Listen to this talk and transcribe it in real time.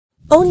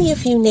Only a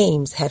few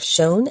names have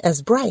shone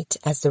as bright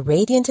as the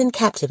radiant and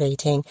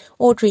captivating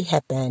Audrey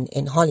Hepburn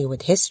in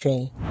Hollywood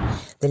history.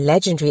 The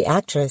legendary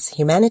actress,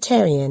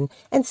 humanitarian,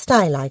 and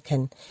style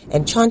icon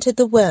enchanted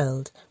the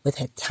world with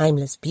her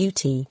timeless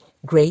beauty,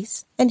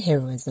 grace, and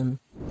heroism.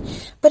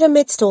 But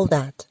amidst all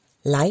that,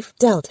 life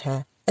dealt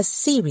her a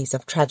series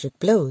of tragic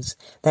blows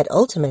that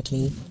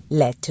ultimately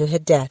led to her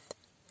death.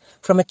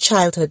 From a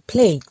childhood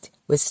plagued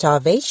with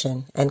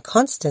starvation and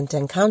constant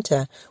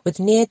encounter with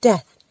near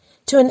death,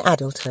 to an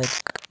adulthood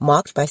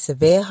marked by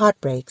severe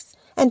heartbreaks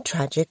and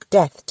tragic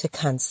death to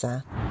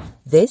cancer.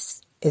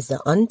 This is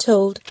the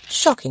untold,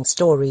 shocking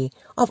story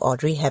of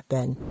Audrey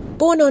Hepburn.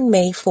 Born on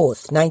May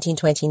 4th,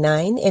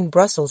 1929 in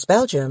Brussels,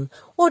 Belgium,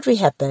 Audrey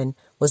Hepburn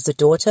was the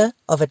daughter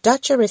of a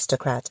Dutch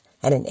aristocrat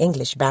and an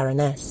English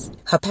baroness.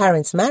 Her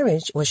parents'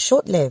 marriage was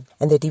short-lived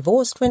and they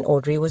divorced when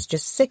Audrey was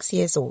just 6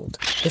 years old.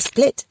 The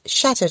split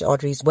shattered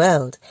Audrey's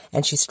world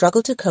and she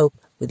struggled to cope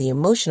with the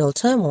emotional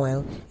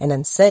turmoil and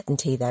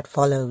uncertainty that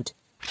followed.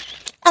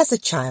 As a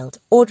child,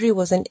 Audrey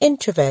was an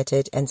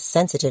introverted and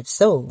sensitive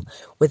soul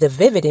with a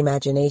vivid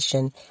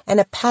imagination and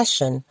a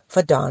passion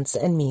for dance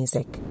and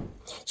music.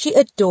 She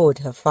adored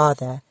her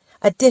father,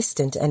 a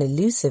distant and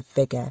elusive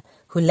figure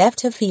who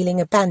left her feeling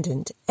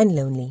abandoned and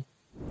lonely.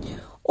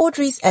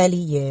 Audrey's early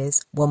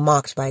years were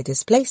marked by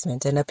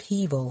displacement and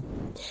upheaval.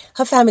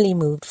 Her family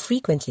moved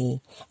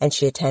frequently, and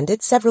she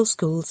attended several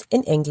schools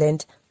in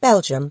England,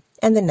 Belgium,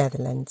 and the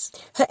Netherlands.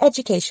 Her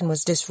education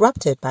was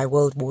disrupted by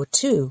World War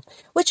II,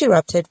 which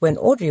erupted when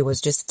Audrey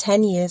was just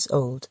 10 years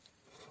old.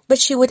 But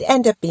she would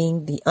end up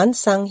being the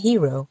unsung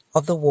hero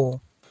of the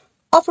war.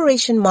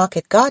 Operation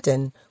Market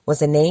Garden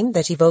was a name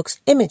that evokes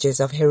images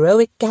of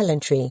heroic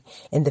gallantry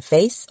in the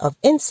face of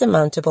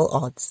insurmountable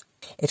odds.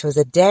 It was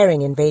a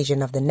daring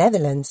invasion of the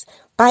Netherlands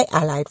by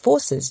Allied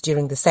forces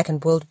during the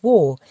Second World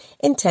War,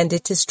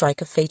 intended to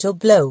strike a fatal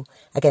blow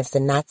against the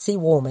Nazi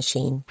war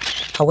machine.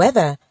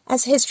 However,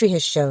 as history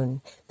has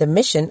shown, the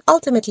mission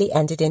ultimately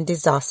ended in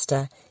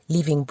disaster,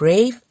 leaving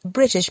brave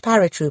British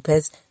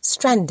paratroopers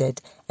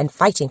stranded and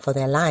fighting for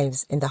their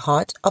lives in the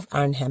heart of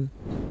Arnhem.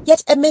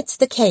 Yet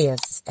amidst the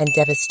chaos and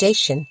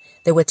devastation,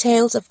 there were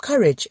tales of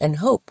courage and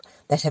hope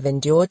that have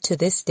endured to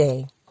this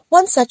day.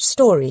 One such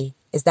story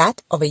is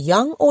that of a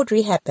young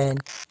Audrey Hepburn,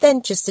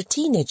 then just a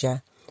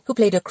teenager, who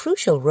played a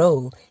crucial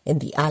role in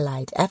the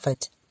Allied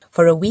effort.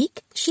 For a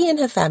week, she and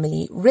her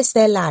family risked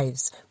their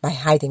lives by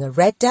hiding a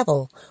red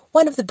devil,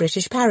 one of the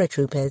British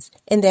paratroopers,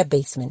 in their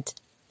basement.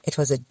 It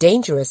was a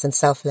dangerous and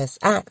selfless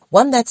act,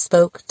 one that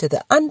spoke to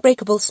the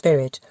unbreakable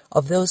spirit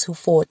of those who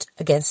fought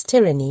against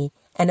tyranny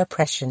and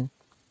oppression.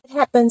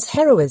 Hepburn's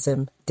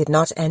heroism did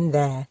not end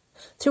there.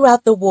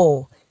 Throughout the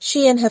war,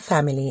 she and her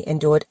family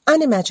endured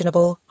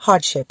unimaginable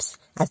hardships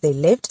as they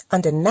lived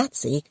under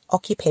Nazi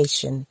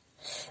occupation.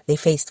 They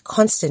faced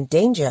constant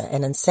danger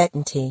and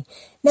uncertainty,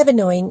 never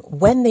knowing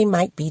when they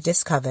might be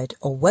discovered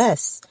or,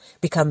 worse,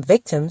 become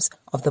victims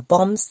of the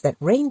bombs that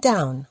rained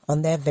down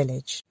on their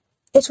village.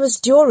 It was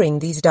during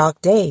these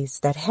dark days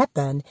that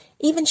Hepburn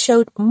even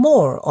showed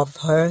more of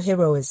her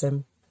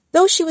heroism.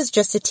 Though she was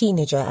just a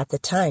teenager at the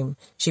time,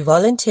 she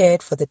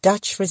volunteered for the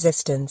Dutch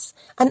Resistance,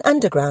 an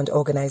underground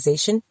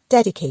organization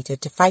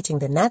dedicated to fighting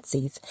the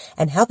Nazis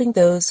and helping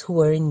those who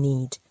were in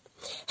need.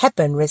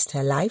 Hepburn risked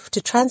her life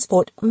to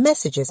transport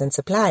messages and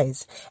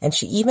supplies, and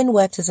she even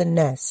worked as a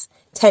nurse,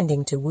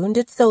 tending to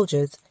wounded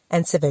soldiers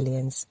and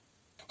civilians.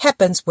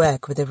 Hepburn's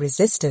work with the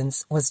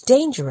resistance was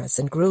dangerous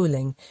and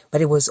grueling, but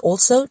it was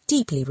also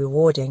deeply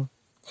rewarding.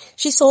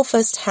 She saw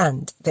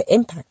firsthand the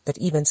impact that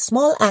even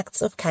small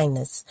acts of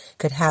kindness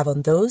could have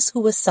on those who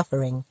were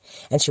suffering,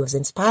 and she was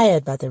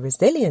inspired by the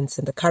resilience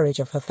and the courage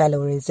of her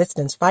fellow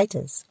resistance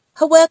fighters.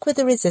 Her work with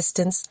the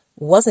resistance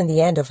wasn't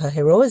the end of her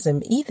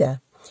heroism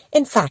either.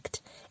 In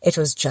fact, it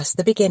was just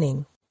the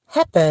beginning.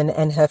 Hepburn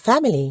and her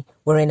family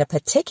were in a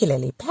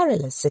particularly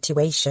perilous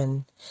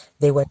situation.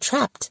 They were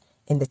trapped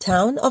in the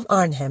town of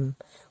Arnhem,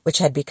 which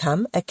had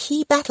become a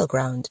key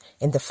battleground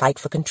in the fight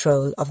for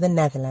control of the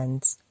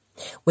Netherlands.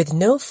 With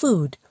no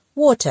food,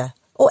 water,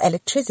 or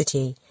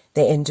electricity,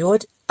 they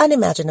endured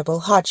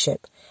unimaginable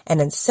hardship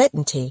and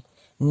uncertainty,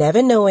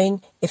 never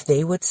knowing if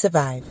they would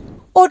survive.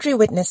 Audrey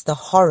witnessed the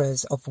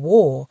horrors of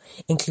war,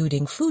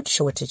 including food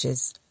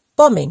shortages,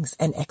 bombings,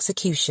 and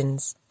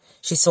executions.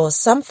 She saw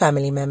some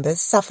family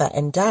members suffer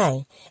and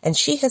die, and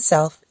she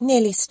herself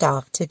nearly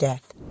starved to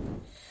death.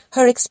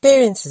 Her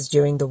experiences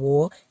during the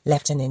war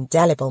left an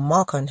indelible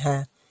mark on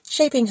her,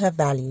 shaping her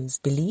values,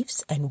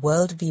 beliefs, and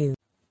worldview.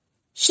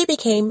 She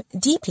became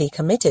deeply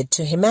committed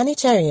to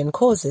humanitarian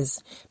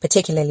causes,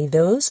 particularly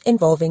those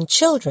involving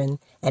children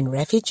and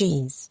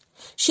refugees.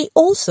 She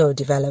also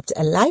developed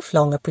a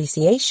lifelong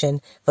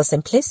appreciation for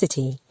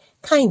simplicity,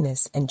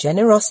 kindness, and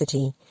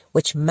generosity,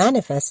 which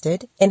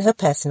manifested in her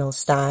personal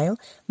style,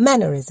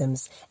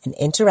 mannerisms, and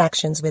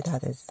interactions with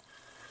others.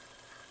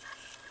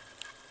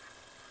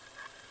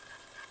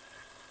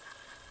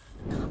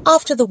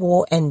 After the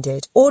war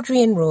ended,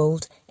 Audrey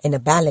enrolled in a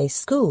ballet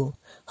school,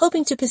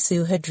 hoping to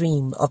pursue her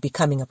dream of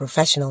becoming a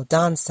professional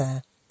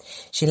dancer.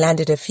 She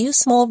landed a few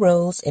small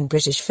roles in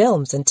British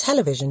films and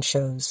television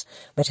shows,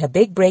 but her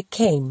big break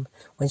came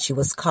when she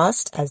was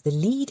cast as the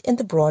lead in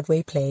the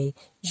Broadway play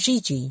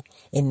Gigi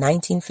in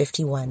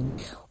 1951.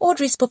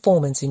 Audrey's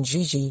performance in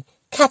Gigi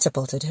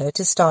catapulted her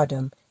to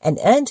stardom and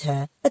earned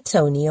her a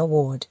Tony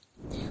Award.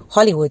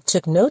 Hollywood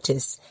took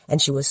notice,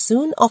 and she was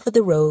soon offered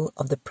the role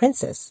of the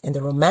princess in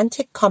the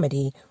romantic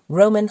comedy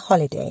Roman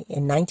Holiday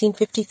in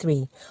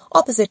 1953,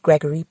 opposite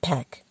Gregory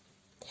Peck.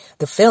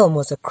 The film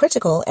was a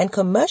critical and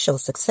commercial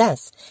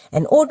success,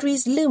 and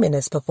Audrey's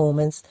luminous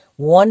performance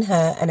won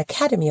her an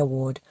Academy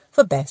Award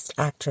for Best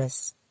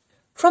Actress.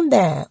 From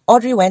there,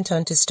 Audrey went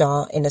on to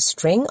star in a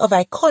string of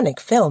iconic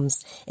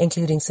films,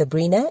 including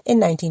Sabrina in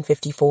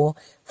 1954,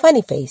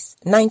 Funny Face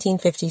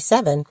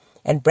 1957,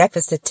 and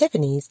Breakfast at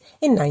Tiffany's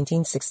in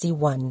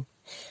 1961.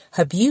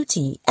 Her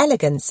beauty,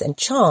 elegance, and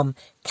charm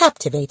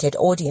captivated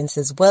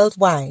audiences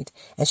worldwide,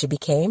 and she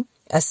became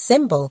a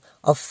symbol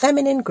of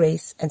feminine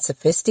grace and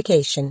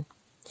sophistication.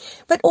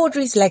 But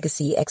Audrey's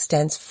legacy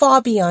extends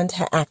far beyond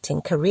her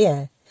acting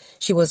career.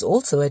 She was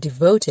also a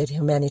devoted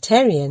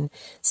humanitarian,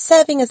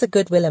 serving as a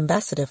goodwill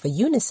ambassador for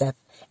UNICEF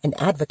and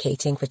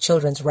advocating for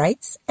children's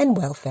rights and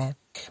welfare.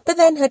 But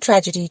then her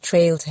tragedy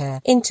trailed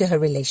her into her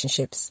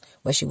relationships,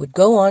 where she would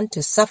go on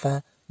to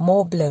suffer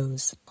more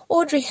blows.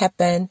 Audrey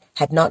Hepburn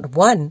had not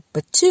one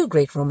but two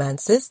great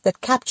romances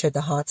that captured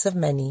the hearts of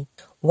many.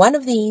 One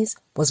of these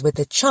was with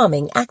the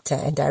charming actor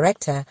and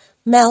director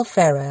Mel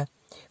Ferrer,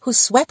 who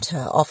swept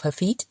her off her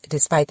feet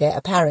despite their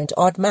apparent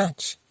odd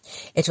match.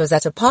 It was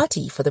at a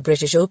party for the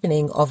British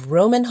opening of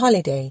Roman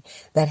Holiday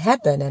that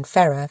Hepburn and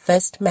Ferrer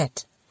first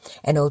met.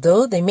 And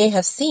although they may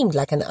have seemed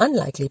like an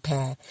unlikely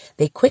pair,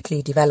 they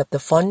quickly developed the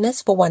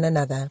fondness for one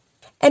another.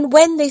 And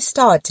when they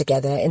starred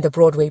together in the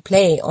Broadway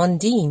play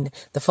Undine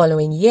the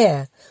following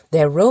year,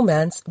 their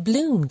romance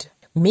bloomed.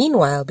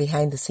 Meanwhile,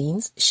 behind the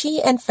scenes, she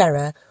and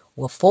Ferrer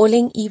were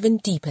falling even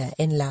deeper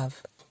in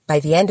love. By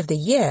the end of the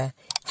year,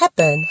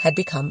 Hepburn had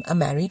become a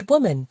married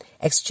woman,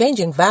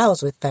 exchanging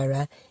vows with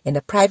Ferrer in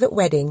a private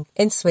wedding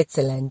in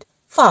Switzerland,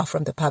 far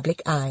from the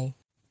public eye.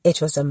 It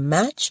was a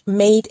match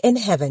made in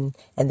heaven,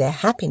 and their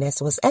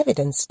happiness was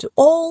evidence to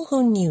all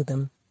who knew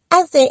them.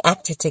 As they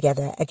acted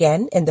together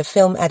again in the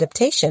film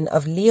adaptation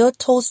of Leo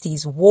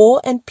Tolstoy's War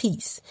and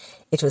Peace,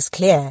 it was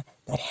clear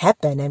that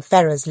Hepburn and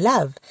Ferrer's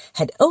love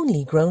had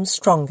only grown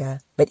stronger.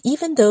 But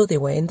even though they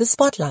were in the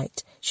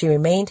spotlight, she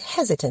remained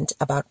hesitant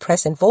about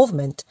press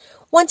involvement,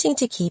 wanting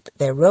to keep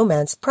their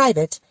romance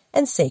private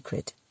and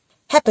sacred.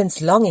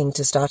 Hepburn's longing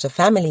to start a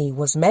family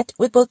was met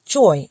with both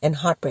joy and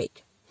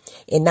heartbreak.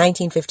 In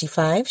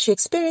 1955, she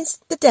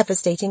experienced the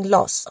devastating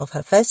loss of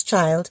her first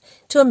child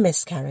to a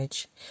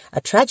miscarriage, a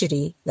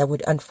tragedy that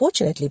would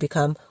unfortunately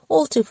become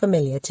all too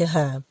familiar to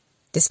her.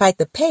 Despite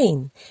the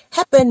pain,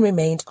 Hepburn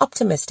remained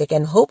optimistic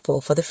and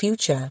hopeful for the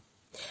future.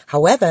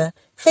 However,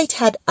 fate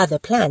had other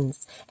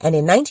plans, and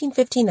in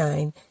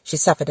 1959 she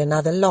suffered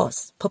another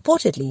loss,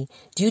 purportedly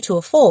due to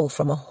a fall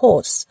from a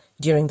horse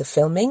during the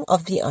filming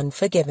of The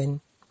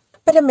Unforgiven.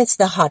 But amidst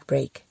the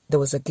heartbreak, there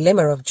was a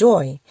glimmer of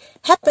joy.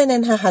 Hepburn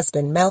and her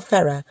husband, Mel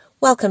Ferrer,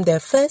 welcomed their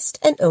first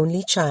and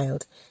only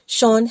child,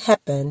 Sean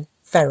Hepburn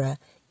Ferrer,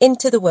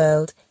 into the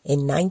world in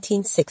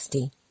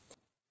 1960.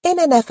 In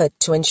an effort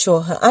to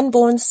ensure her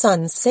unborn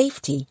son's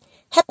safety,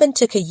 Hepburn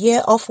took a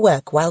year off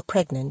work while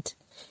pregnant.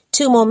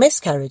 2 more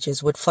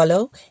miscarriages would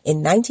follow in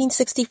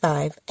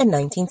 1965 and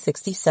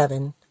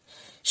 1967.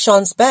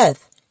 Sean's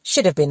birth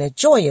should have been a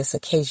joyous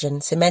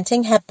occasion,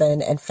 cementing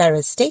Hepburn and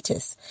Ferrer's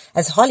status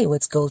as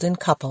Hollywood's golden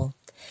couple.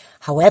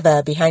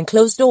 However, behind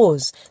closed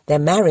doors, their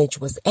marriage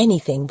was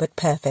anything but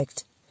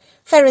perfect.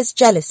 Ferrer's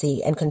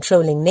jealousy and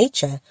controlling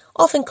nature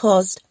often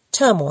caused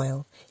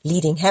turmoil,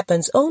 leading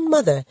Hepburn's own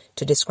mother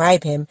to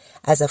describe him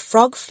as a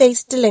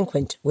frog-faced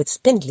delinquent with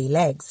spindly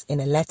legs in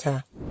a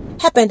letter.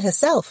 Hepburn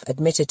herself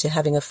admitted to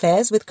having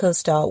affairs with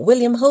co-star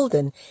William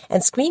Holden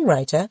and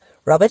screenwriter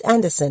Robert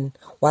Anderson,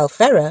 while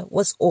Ferrer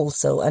was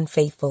also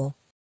unfaithful.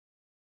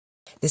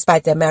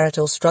 Despite their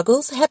marital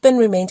struggles, Hepburn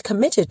remained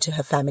committed to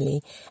her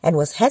family and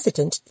was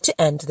hesitant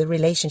to end the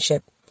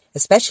relationship,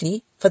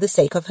 especially for the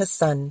sake of her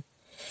son.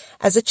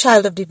 As a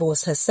child of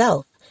divorce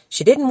herself,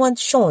 she didn't want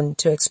Sean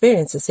to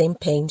experience the same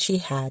pain she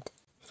had.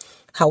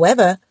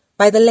 However,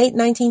 by the late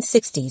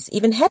 1960s,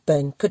 even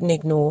Hepburn couldn't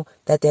ignore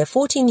that their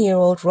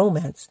 14-year-old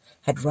romance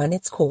had run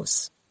its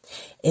course.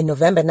 In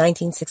November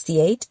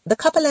 1968, the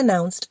couple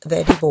announced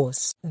their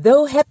divorce.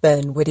 Though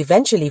Hepburn would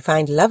eventually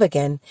find love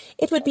again,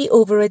 it would be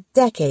over a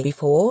decade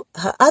before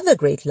her other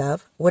great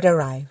love would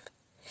arrive.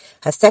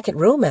 Her second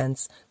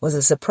romance was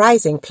a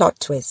surprising plot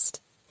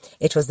twist.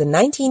 It was the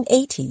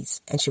 1980s,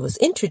 and she was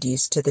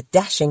introduced to the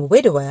dashing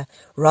widower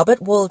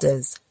Robert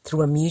Walters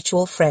through a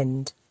mutual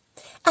friend.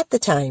 At the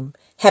time,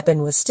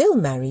 Hepburn was still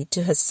married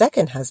to her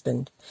second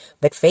husband,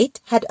 but fate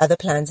had other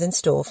plans in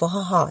store for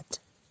her heart.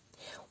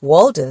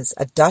 Walters,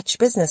 a Dutch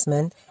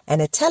businessman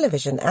and a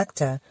television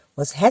actor,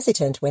 was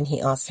hesitant when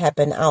he asked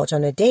Hepburn out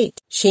on a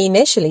date. She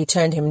initially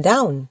turned him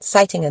down,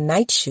 citing a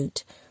night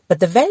shoot, but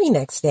the very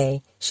next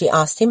day she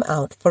asked him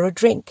out for a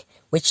drink,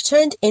 which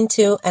turned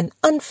into an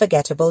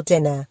unforgettable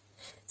dinner.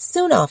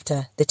 Soon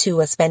after, the two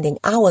were spending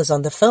hours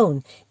on the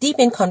phone, deep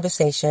in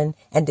conversation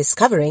and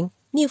discovering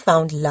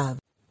newfound love.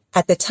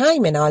 At the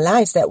time in our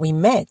lives that we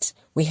met,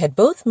 we had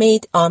both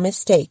made our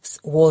mistakes,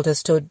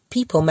 Walters told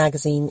People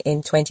magazine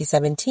in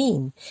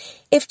 2017.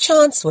 If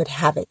chance would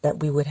have it that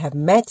we would have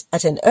met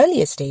at an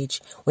earlier stage,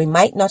 we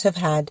might not have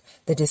had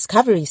the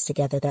discoveries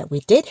together that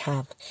we did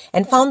have,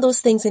 and found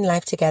those things in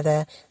life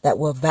together that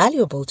were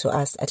valuable to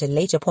us at a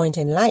later point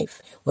in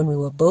life when we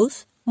were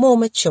both more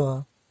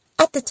mature.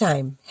 At the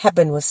time,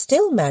 Hepburn was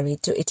still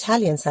married to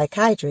Italian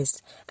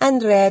psychiatrist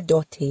Andrea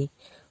Dotti,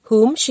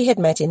 whom she had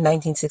met in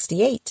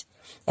 1968.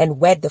 And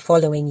wed the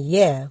following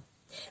year.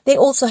 They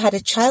also had a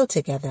child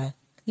together,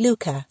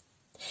 Luca.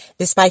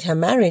 Despite her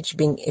marriage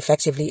being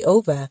effectively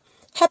over,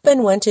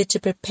 Hepburn wanted to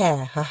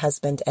prepare her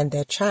husband and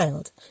their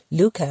child,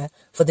 Luca,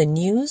 for the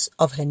news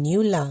of her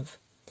new love.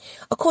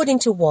 According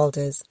to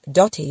Walters,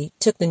 Dotti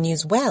took the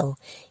news well,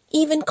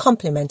 even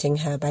complimenting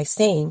her by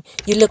saying,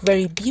 "You look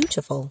very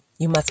beautiful,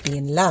 you must be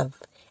in love."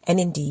 And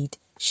indeed,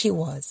 she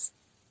was.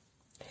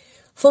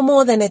 For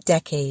more than a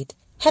decade,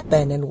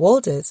 Hepburn and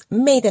Walters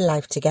made a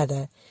life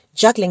together,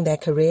 juggling their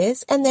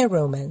careers and their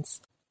romance.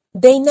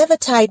 They never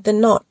tied the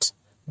knot,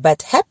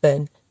 but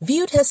Hepburn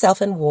viewed herself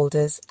and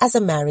Walters as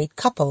a married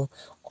couple,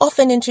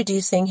 often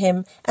introducing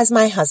him as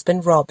 "my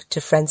husband Rob"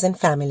 to friends and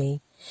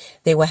family.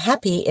 They were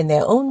happy in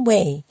their own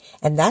way,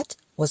 and that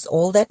was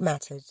all that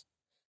mattered.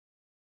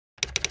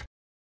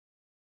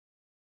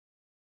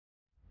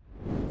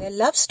 Their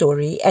love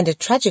story ended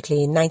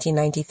tragically in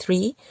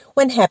 1993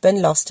 when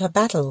Hepburn lost her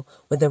battle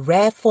with a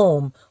rare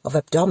form of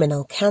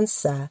abdominal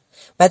cancer.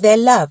 But their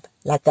love,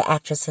 like the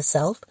actress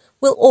herself,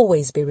 will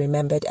always be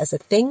remembered as a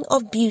thing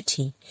of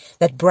beauty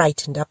that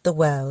brightened up the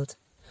world.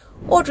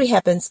 Audrey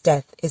Hepburn's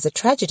death is a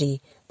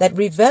tragedy that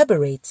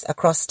reverberates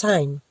across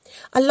time,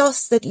 a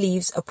loss that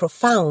leaves a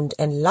profound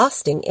and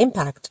lasting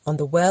impact on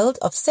the world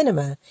of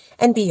cinema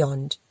and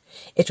beyond.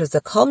 It was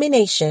the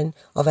culmination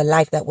of a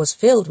life that was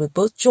filled with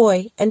both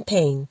joy and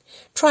pain,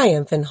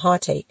 triumph and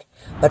heartache,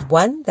 but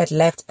one that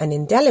left an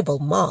indelible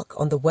mark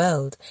on the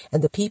world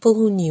and the people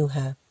who knew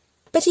her.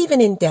 But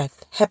even in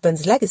death,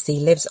 Hepburn's legacy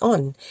lives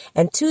on,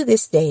 and to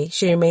this day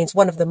she remains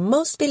one of the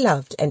most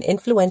beloved and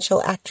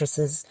influential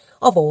actresses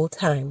of all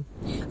time,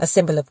 a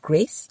symbol of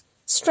grace,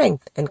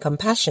 strength and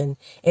compassion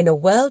in a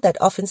world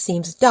that often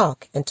seems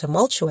dark and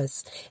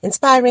tumultuous,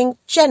 inspiring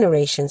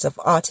generations of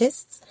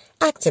artists,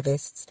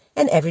 activists,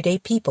 and everyday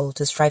people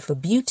to strive for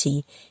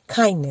beauty,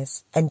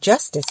 kindness, and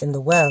justice in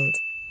the world.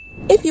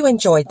 If you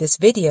enjoyed this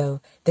video,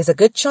 there's a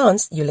good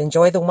chance you'll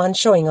enjoy the one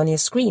showing on your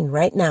screen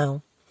right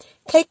now.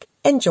 Click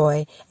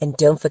enjoy and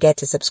don't forget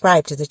to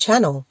subscribe to the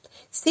channel.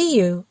 See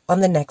you on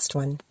the next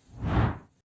one.